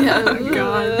that. Oh,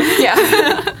 God.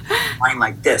 Yeah. Line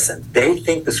like this, and they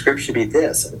think the script should be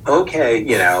this, and okay,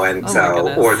 and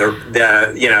or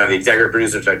the executive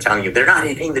producers are telling you they're not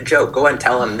hitting the joke, go and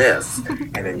tell them this,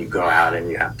 and then you go out and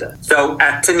you have to. So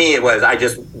to me, it was I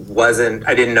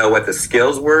didn't know what the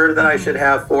skills were that I should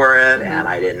have for it, and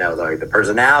I didn't know the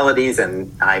personalities,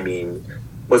 and I mean,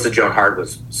 Melissa Joan Hart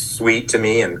was sweet to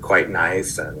me and quite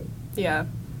nice, and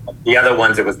the other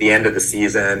ones, it was the end of the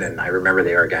season, and I remember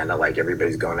they were kind of like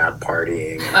everybody's going out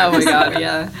partying. Oh my God,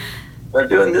 yeah. We're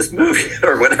doing this movie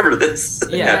or whatever this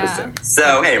episode.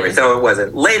 So anyway, so it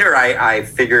wasn't. Later, I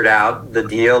figured out the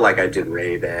deal. Like I did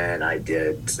Raven, I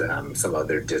did some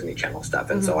other Disney Channel stuff,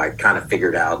 and so I kind of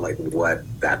figured out like what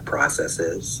that process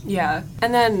is. Yeah,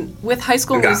 and then with High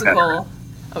School Musical,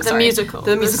 the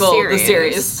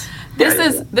series.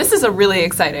 This is a really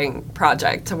exciting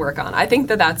project to work on. I think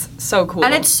that's so cool,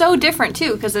 and it's so different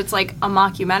too because it's like a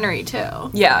mockumentary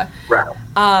too. Yeah. Right.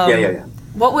 Yeah.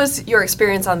 What was your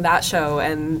experience on that show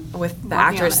and with the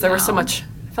actress? There was so much.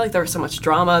 I felt like there was so much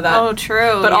drama that. Oh,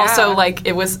 true. But also like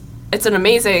it's an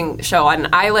amazing show, and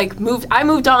I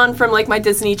moved on from like my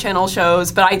Disney Channel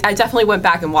shows, but I definitely went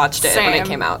back and watched it when it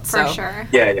came out. For sure.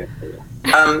 Yeah.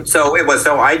 So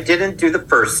I didn't do the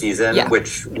first season,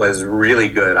 which was really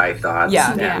good, I thought.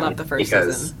 Yeah, I loved the first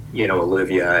season. Because,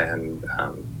 Olivia and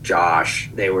Josh,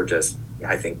 they were just,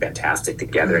 I think, fantastic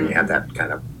together, and you had that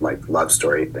kind of like love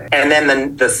story thing. And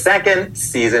then the second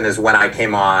season is when I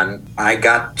came on. I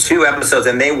got 2 episodes,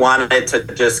 and they wanted to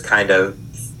just kind of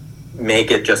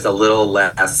make it just a little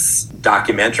less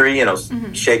documentary,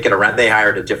 shake it around. They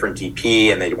hired a different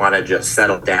DP, and they want to just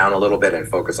settle down a little bit and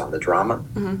focus on the drama.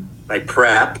 I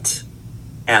prepped,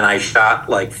 and I shot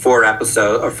like 4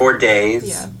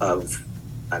 days of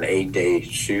an 8-day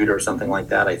shoot or something like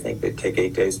that. I think they'd take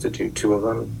 8 days to do 2 of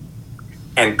them.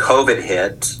 And COVID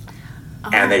hit,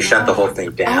 and they shut the whole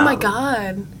thing down. Oh my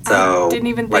God. So, I didn't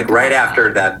even think like about right that.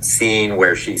 after that scene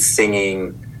where she's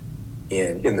singing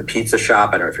in the pizza shop,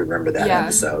 I don't know if you remember that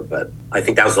episode, but I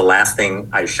think that was the last thing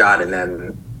I shot. And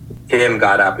then Tim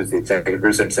got up as the executive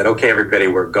producer and said, okay, everybody,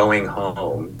 we're going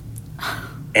home.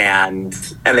 And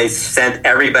they sent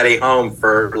everybody home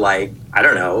for like, I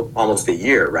don't know, almost a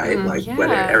year, right? When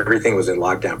everything was in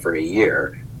lockdown for a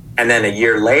year. And then a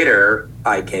year later,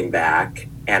 I came back,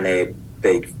 and they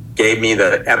gave me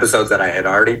the episodes that I had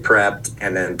already prepped,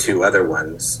 and then 2 other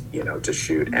ones, to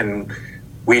shoot. And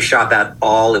we shot that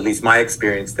all, at least my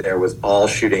experience there was all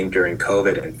shooting during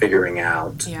COVID and figuring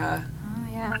out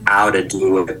how to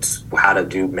do it, how to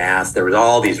do masks. There was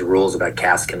all these rules about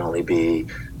casts can only be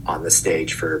on the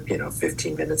stage for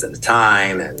 15 minutes at a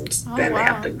time, and then they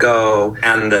have to go.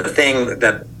 And the thing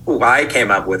that I came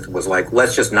up with was like,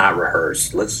 let's just not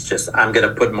rehearse. I'm going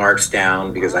to put marks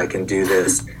down because I can do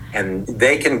this. And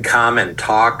they can come and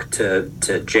talk to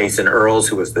Jason Earls,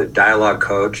 who was the dialogue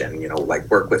coach, and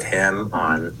work with him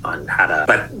on how to.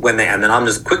 But and then I'm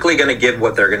just quickly going to give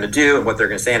what they're going to do and what they're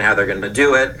going to say and how they're going to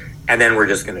do it, and then we're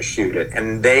just going to shoot it.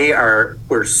 And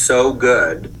were so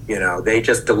good, they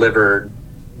just delivered,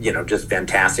 just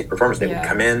fantastic performance. They would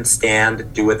come in,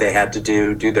 stand, do what they had to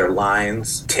do their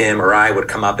lines. Tim or I would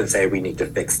come up and say, we need to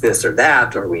fix this or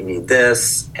that, or we need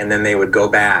this, and then they would go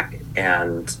back.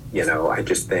 And, I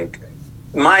just think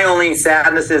my only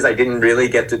sadness is I didn't really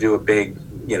get to do a big,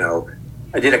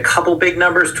 I did a couple big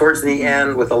numbers towards the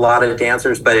end with a lot of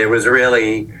dancers, but it was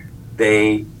really,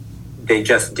 they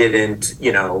just didn't,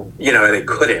 they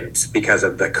couldn't because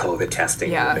of the COVID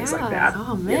testing and things like that.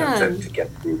 Oh, man. To get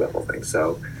through the whole thing.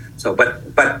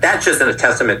 But that's just a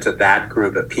testament to that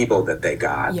group of people that they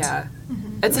got. Yeah.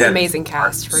 It's an amazing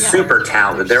cast. For super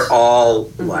talented. They're all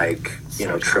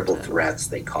triple threats,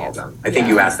 they call them. I think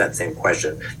you asked that same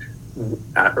question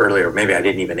earlier. Maybe I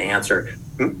didn't even answer.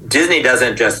 Disney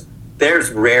doesn't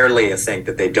there's rarely a thing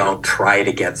that they don't try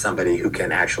to get somebody who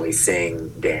can actually sing,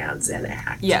 dance, and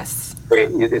act. Yes.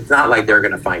 It's not like they're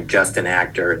going to find just an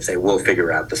actor and say, we'll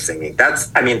figure out the singing.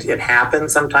 It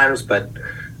happens sometimes, but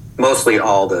mostly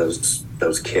all those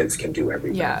kids can do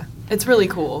everything. Yeah. It's really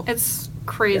cool. It's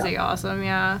crazy awesome,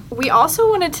 yeah. We also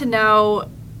wanted to know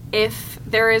if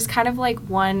there is kind of like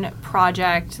one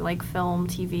project, like film,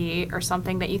 TV, or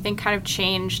something that you think kind of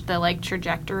changed the like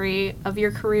trajectory of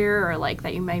your career, or like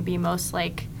that you might be most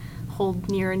like hold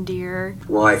near and dear.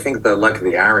 Well, I think The Luck of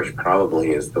the Irish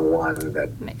probably is the one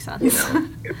that makes sense.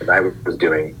 Because I was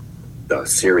doing the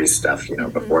series stuff,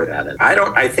 before that. And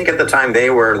I think at the time they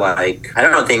were like, I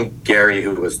don't think Gary,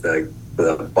 who was the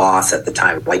boss at the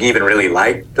time, like even really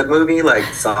liked the movie, like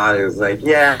saw it was like,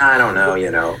 yeah, I don't know,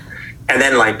 And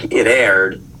then like it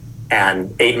aired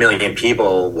and 8 million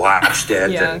people watched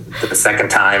it. Yeah. And the second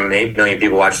time, 8 million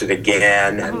people watched it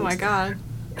again. And oh my God.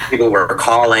 People were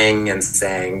calling and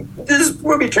saying, this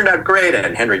movie turned out great.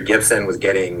 And Henry Gibson was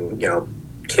getting,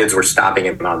 kids were stopping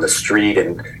him on the street,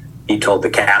 and he told the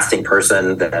casting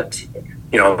person that,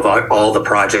 about all the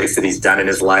projects that he's done in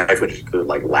his life, which he could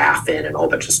like laugh in and a whole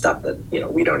bunch of stuff that,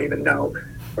 we don't even know,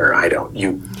 or I don't,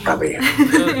 you probably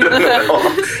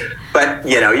But,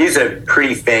 he's a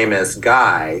pretty famous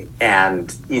guy,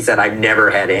 and he said, I've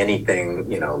never had anything,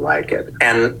 like it.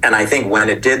 And I think when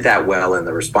it did that well and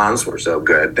the response were so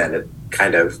good, then it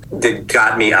kind of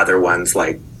got me other ones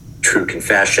like True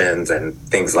Confessions and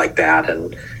things like that.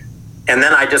 And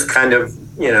then I just kind of,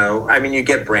 you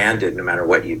get branded no matter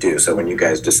what you do. So when you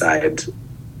guys decide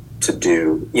to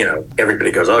do,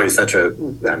 everybody goes, oh, he's such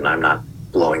I'm not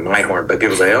blowing my horn, but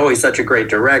people say, oh, he's such a great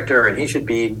director and he should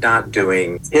be not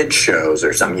doing hit shows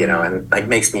or something, and like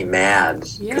makes me mad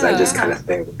because I just kind of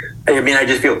think, I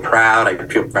just feel proud. I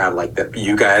feel proud like that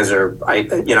you guys are,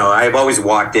 I've always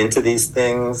walked into these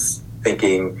things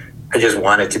thinking I just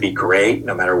want it to be great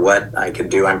no matter what I can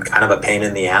do. I'm kind of a pain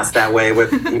in the ass that way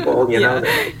with people,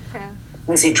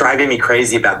 Is he driving me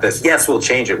crazy about this? Yes, we'll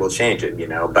change it,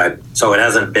 but so it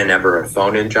hasn't been ever a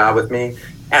phone-in job with me.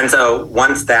 And so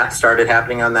once that started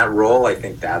happening on that role, I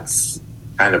think that's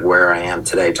kind of where I am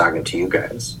today talking to you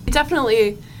guys. I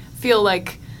definitely feel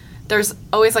like there's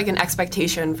always like an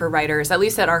expectation for writers, at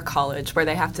least at our college, where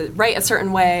they have to write a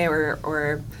certain way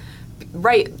or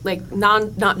write like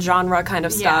not genre kind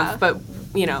of stuff. But,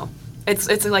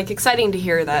 it's like exciting to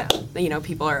hear that,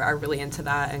 people are really into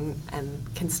that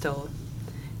and can still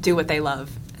do what they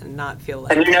love and not feel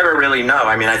like... And you never really know.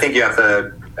 I think you have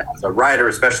to, as a writer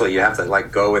especially, you have to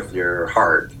like go with your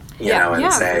heart,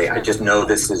 and say, sure. I just know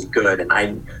this is good. And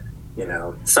I,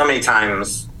 so many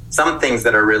times, some things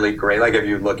that are really great, like if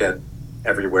you look at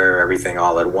Everywhere, Everything,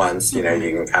 All at Once, you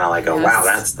can kind of like go, wow,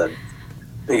 that's the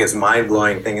biggest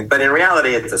mind-blowing thing. But in reality,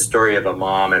 it's a story of a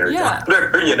mom and her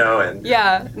daughter, and...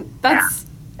 Yeah, that's...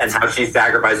 And how she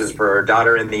sacrifices for her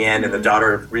daughter in the end, and the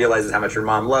daughter realizes how much her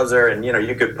mom loves her, and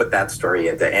you could put that story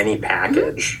into any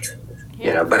package,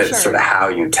 but it's sort of how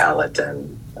you tell it.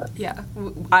 And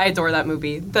I adore that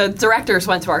movie. The directors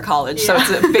went to our college, so it's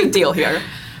a big deal here.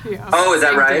 Oh, is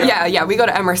that right? Yeah, we go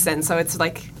to Emerson, so it's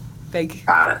like big.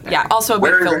 Got it. Yeah, also a big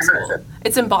Where film is school. Emerson?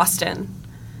 It's in Boston.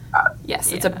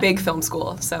 Yes, it's a big film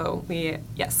school. So we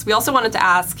also wanted to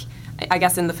ask, I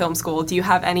guess in the film school, do you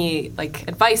have any like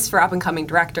advice for up and coming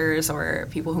directors or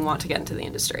people who want to get into the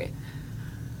industry?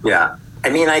 Yeah.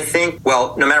 I think,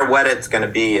 well, no matter what it's going to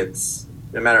be, it's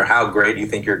no matter how great you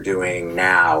think you're doing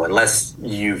now, unless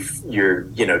you're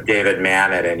David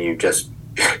Mamet and you just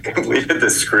completed the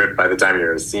script by the time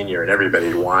you're a senior and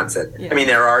everybody wants it. Yeah. I mean,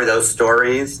 there are those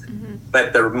stories,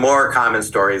 but the more common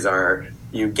stories are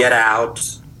you get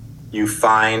out, you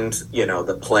find,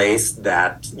 the place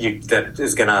that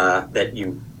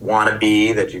you want to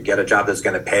be, that you get a job that's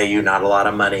going to pay you not a lot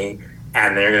of money,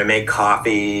 and they're going to make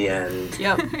coffee and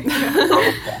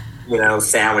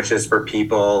sandwiches for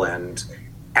people, and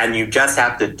you just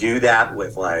have to do that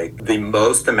with like the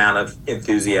most amount of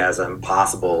enthusiasm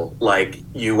possible. Like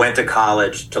you went to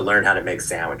college to learn how to make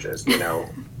sandwiches,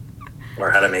 or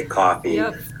how to make coffee,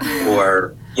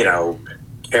 or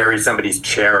carry somebody's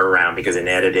chair around, because in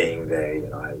editing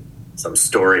some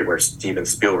story where Steven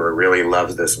Spielberg really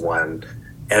loves this one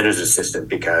editor's assistant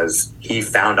because he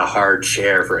found a hard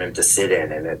chair for him to sit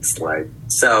in, and it's like,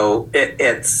 so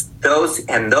it's those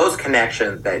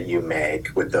connections that you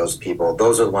make with those people.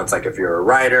 Those are the ones, like if you're a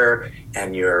writer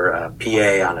and you're a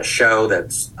PA on a show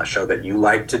that's a show that you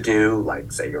like to do,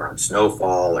 like say you're on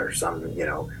Snowfall or some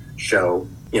show,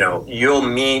 you'll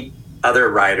meet other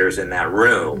writers in that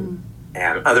room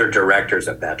and other directors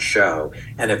of that show,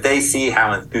 and if they see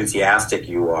how enthusiastic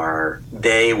you are,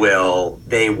 they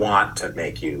want to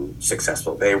make you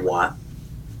successful. They want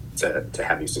to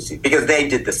have you succeed because they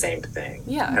did the same thing.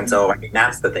 Yeah. And so, I mean,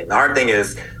 that's the thing. The hard thing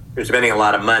is you're spending a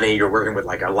lot of money, you're working with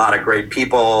like a lot of great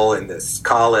people in this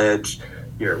college,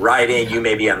 you're writing, you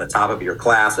may be on the top of your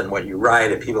class in what you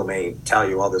write, and people may tell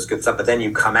you all this good stuff, but then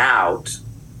you come out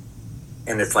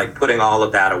and it's like putting all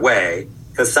of that away,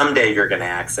 because someday you're going to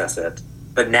access it.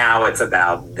 But now it's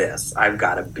about this. I've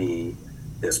got to be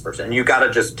this person. And you got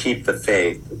to just keep the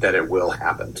faith that it will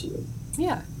happen to you.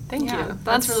 Yeah, thank you.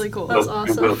 That's really cool. That's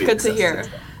awesome. Good to hear.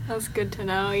 That's good to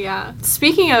know, yeah.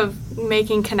 Speaking of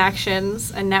making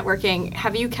connections and networking,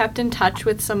 have you kept in touch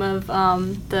with some of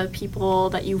the people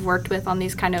that you've worked with on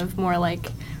these kind of more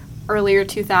like earlier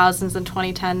 2000s and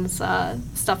 2010s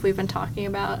stuff we've been talking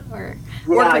about, or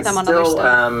worked with them on other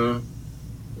stuff?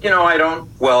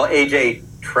 AJ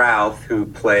Trouth, who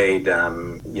played,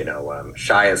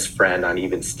 Shia's friend on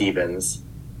Even Stevens,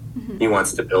 he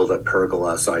wants to build a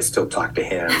pergola, so I still talk to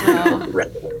him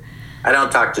regularly. I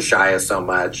don't talk to Shia so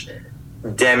much.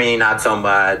 Demi, not so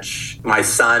much. My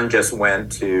son just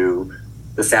went to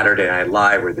the Saturday Night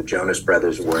Live where the Jonas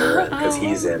Brothers were, because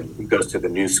he goes to the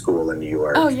New School in New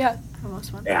York. Oh, yeah.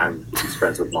 Almost one. And he's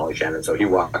friends with Molly Shannon. So he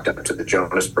walked up to the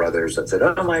Jonas Brothers and said,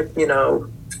 "Oh, my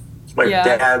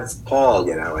dad's Paul,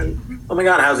 and oh my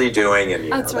God, how's he doing?"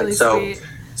 And that's really sweet.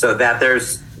 So that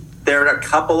there are a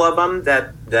couple of them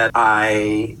that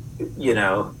I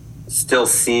still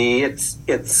see. It's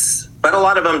but a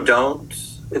lot of them don't.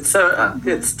 It's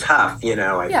tough,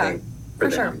 I think for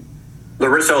them. Sure.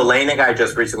 Larissa Olenek I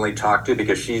just recently talked to,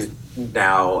 because she's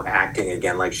now acting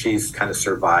again. Like she's kind of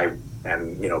survived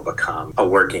and become a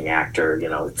working actor.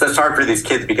 It's hard for these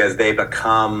kids because they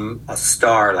become a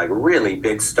star, like really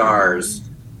big stars,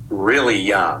 really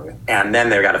young, and then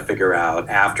they've got to figure out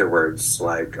afterwards,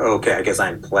 like, okay, I guess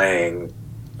I'm playing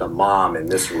the mom in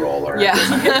this role, or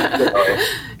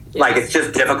like it's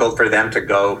just difficult for them to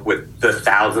go with the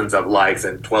thousands of likes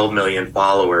and 12 million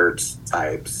followers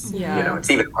types. It's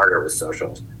even harder with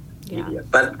social media.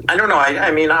 But I don't know.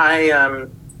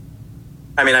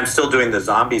 I'm still doing the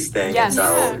zombies thing, and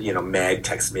so Meg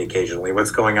texts me occasionally,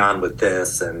 "What's going on with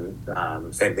this?" And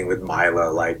same thing with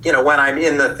Milo. Like when I'm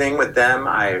in the thing with them,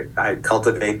 I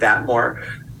cultivate that more.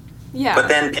 Yeah. But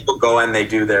then people go and they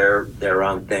do their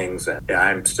own things. And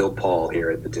I'm still Paul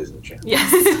here at the Disney Channel. Yes.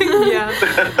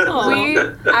 We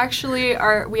actually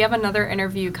we have another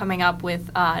interview coming up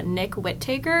with Nick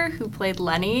Whittaker, who played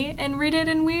Lenny in Read It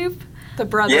and Weave. The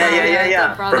brother.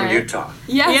 Yeah. From Utah.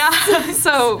 Yes. Yeah.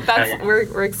 So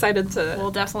we're excited to.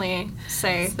 We'll definitely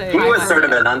say. He was sort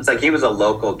of he was a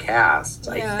local cast,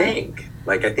 I think.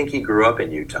 Like I think he grew up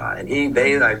in Utah, and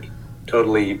they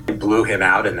totally blew him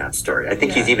out in that story. I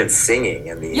think he's even singing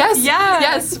in the...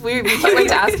 Yes. We can't wait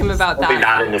to ask him about that.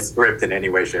 Not in the script in any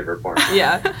way, shape, or form.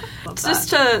 Yeah. Just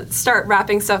to start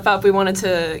wrapping stuff up, we wanted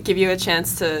to give you a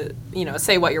chance to,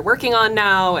 say what you're working on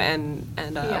now and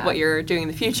what you're doing in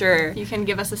the future. You can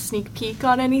give us a sneak peek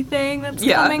on anything that's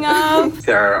coming up.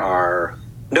 There are...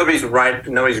 Nobody's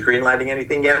greenlighting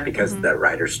anything yet, because the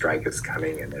writer's strike is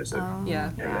coming, and there's and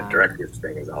the director's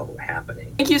thing is all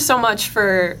happening. Thank you so much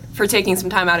for taking some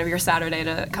time out of your Saturday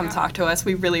to come talk to us.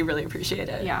 We really, really appreciate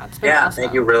it. Yeah, it's been awesome.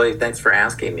 Thank you. Really, thanks for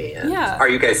asking me. And are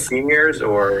you guys seniors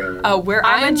or?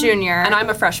 I'm a junior and I'm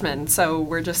a freshman, so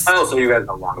we're just. Oh, so you guys have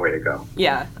a long way to go.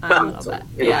 Yeah, a little bit.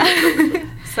 Yeah.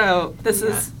 So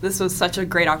this was such a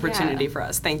great opportunity for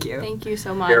us. Thank you. Thank you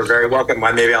so much. You're very welcome.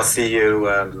 Well, maybe I'll see you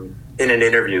in an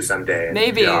interview someday. And,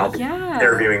 Maybe. I'll be Yeah.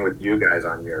 interviewing with you guys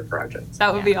on your projects.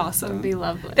 That would be That awesome. would be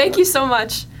lovely. Thank you so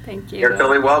much. Thank you. You're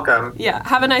totally welcome. Yeah,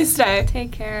 have a nice day.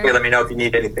 Take care. Okay, let me know if you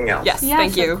need anything else. Yes,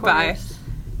 thank you. of Bye. course.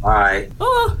 Bye.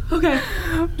 Oh, okay.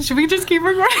 Should we just keep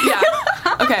recording? Yeah.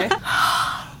 Okay.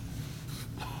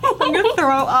 I'm gonna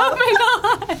throw up. Oh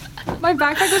my god. My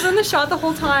backpack was in the shot the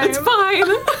whole time. It's fine.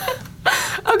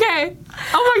 Okay.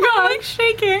 Oh my god. I'm like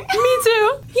shaking. Me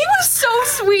too. He was so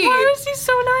sweet. Why was he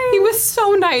so nice? He was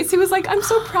so nice. He was like, I'm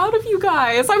so proud of you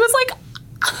guys. I was like,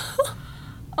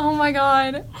 Oh my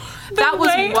god. that was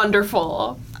way-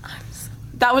 wonderful.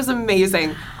 That was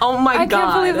amazing. Oh my I god.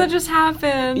 can't believe that just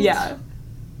happened. Yeah.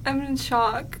 I'm in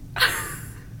shock.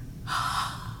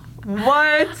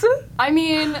 What? I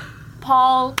mean,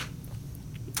 Paul,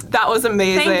 That was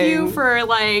amazing. thank you for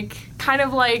like kind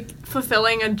of like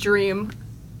fulfilling a dream.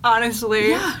 Honestly.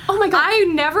 Yeah. Oh my god. I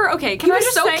never. Okay, can He I was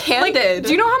just so say, like, candid.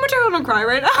 do you know how much I want to cry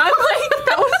right now? I'm like,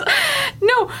 that was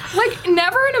no, like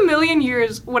never in a million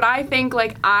years would I think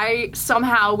like I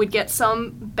somehow would get some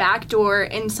backdoor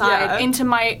inside Yeah. into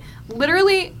my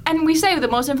literally, and we say the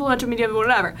most influential media,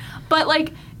 whatever, but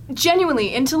like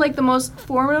genuinely into like the most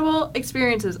formidable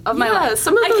experiences of my Yeah, life.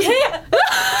 some of those-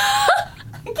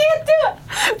 I can't do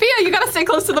it. Pia, you gotta stay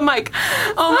close to the mic.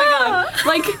 Oh my god.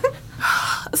 Like,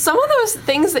 some of those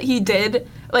things that he did,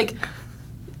 like,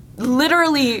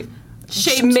 literally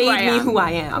Shaped made who I me am. who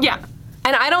I am. Yeah.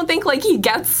 And I don't think, like, he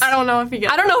gets... I don't know if you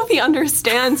get. I don't know if he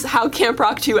understands how Camp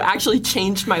Rock 2 actually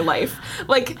changed my life.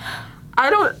 Like, I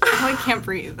don't... I can't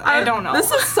breathe. I don't know.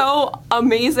 This is so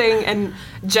amazing and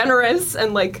generous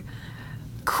and, like,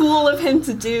 cool of him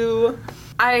to do.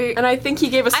 And I think he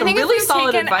gave us some think really if we've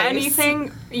solid taken advice.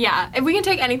 anything, if we can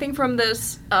take anything from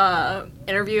this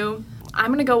interview, I'm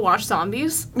gonna go watch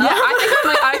Zombies. Yeah,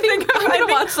 I think I'm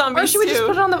gonna watch Zombies Or should we just too.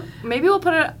 put it on the? Maybe we'll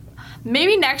put it.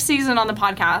 Maybe next season on the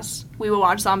podcast we will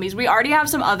watch Zombies. We already have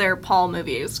some other Paul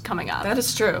movies coming up. That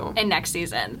is true. in next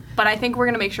season, but I think we're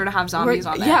gonna make sure to have Zombies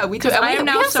on there. Yeah, we do. 'Cause And I am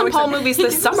now we have so some Paul excited. movies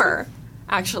this summer,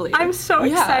 actually. I'm so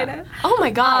Yeah. excited. Oh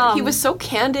my god, he Um, was so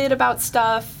candid about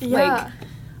stuff. Yeah. Like,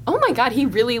 oh my god, he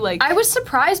really like. I was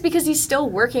surprised because he's still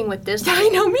working with Disney. Yeah, I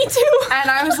know, me too. And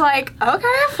I was like, okay,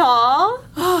 Paul.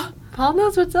 Paul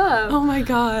knows what's up. Oh my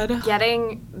god,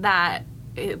 Getting that,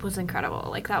 it was incredible.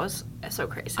 Like, that was so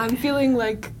crazy. I'm feeling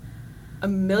like $1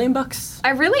 million. I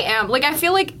really am. Like, I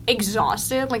feel like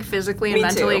exhausted, like physically and Me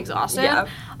mentally too. exhausted. Yeah.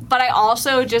 But I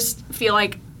also just feel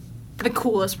like the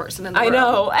coolest person in the I world.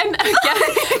 know, and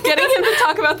getting him to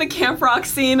talk about the Camp Rock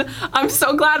scene. I'm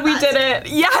so glad we did it.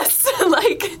 Yes,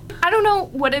 like. I don't know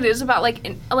what it is about,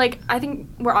 like, like, I think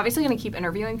we're obviously going to keep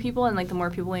interviewing people, and, like, the more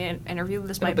people we interview,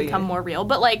 this might It'll be become it. more real.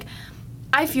 But, like,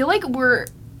 I feel like we're,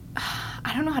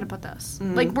 I don't know how to put this.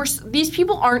 Like, these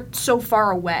people aren't so far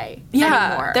away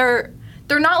anymore.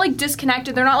 They're not, like,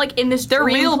 disconnected. They're not, like, in this They're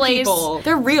dream real place. people.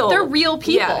 They're real. They're real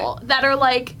people that are,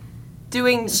 like,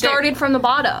 doing started from the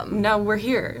bottom. Now we're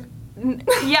here.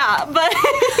 Yeah, but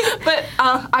But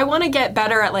I want to get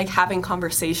better at like having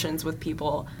conversations with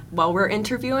people while we're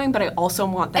interviewing. But I also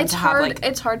want them it's to hard. have like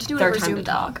It's hard to do it their over time Zoom to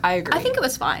though. talk. I agree. I think it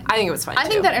was fine. I think it was fine. I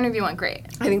think too. that interview went great.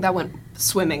 I think that went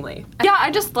swimmingly. Yeah,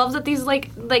 I just love that these like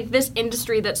this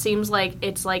industry that seems like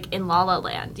it's like in La La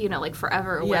Land, you know, like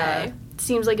forever away. Yeah.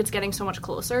 Seems like it's getting so much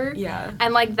closer. Yeah.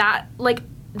 And like that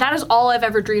is all I've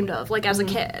ever dreamed of, like as a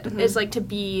kid, is like to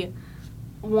be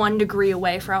 1 degree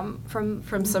away from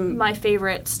some my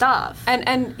favorite stuff.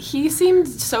 And he seemed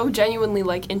so genuinely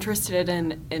like interested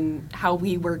in how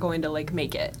we were going to like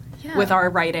make it with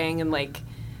our writing, and like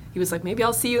he was like, maybe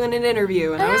I'll see you in an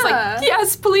interview, and I was Yeah. like,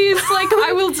 yes, please, like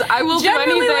I will do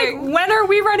Genuinely, anything. like, when are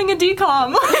we writing a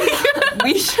decom?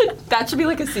 We should, that should be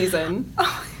like a season.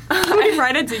 I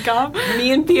write a decom.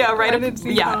 Me and Pia write Write a a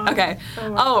decom. yeah, okay.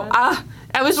 Oh my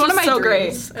It was It's one of just my so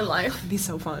dreams great. in life. It'd be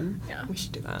so fun. Yeah. We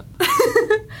should do that.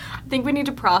 I think we need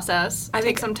to process.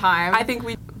 Take some time. I think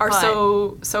we are But-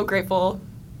 so grateful.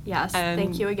 yes. and-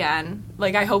 Thank you again.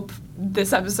 Like, I hope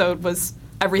this episode was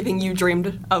everything you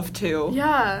dreamed of too.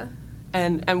 Yeah.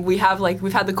 And we've had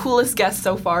the coolest guests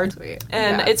so far. Sweet.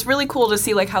 And Yeah. it's really cool to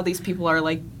see like how these people are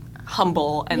like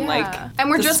humble and like, and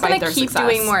we're just despite gonna their keep success.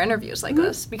 doing more interviews like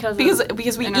this because because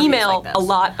of we interviews email like a this.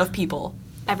 lot of people.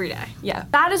 every day. Yeah.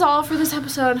 That is all for this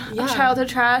episode Yeah. of Childhood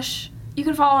Trash. You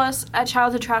can follow us at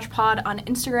Childhood Trash Pod on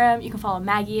Instagram. You can follow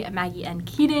Maggie at Maggie N.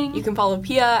 Keating. You can follow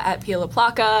Pia at Pia La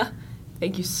Placa.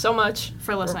 Thank you so much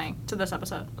for listening to this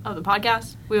episode of the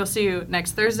podcast. We will see you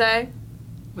next Thursday.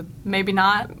 Maybe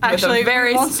not. Actually,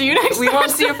 we won't see you next We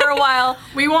won't see you for a while.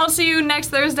 We won't see you next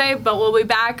Thursday, but we'll be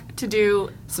back to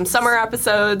do some summer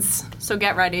episodes. So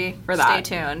get ready for that.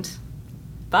 Stay tuned.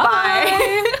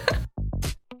 Bye.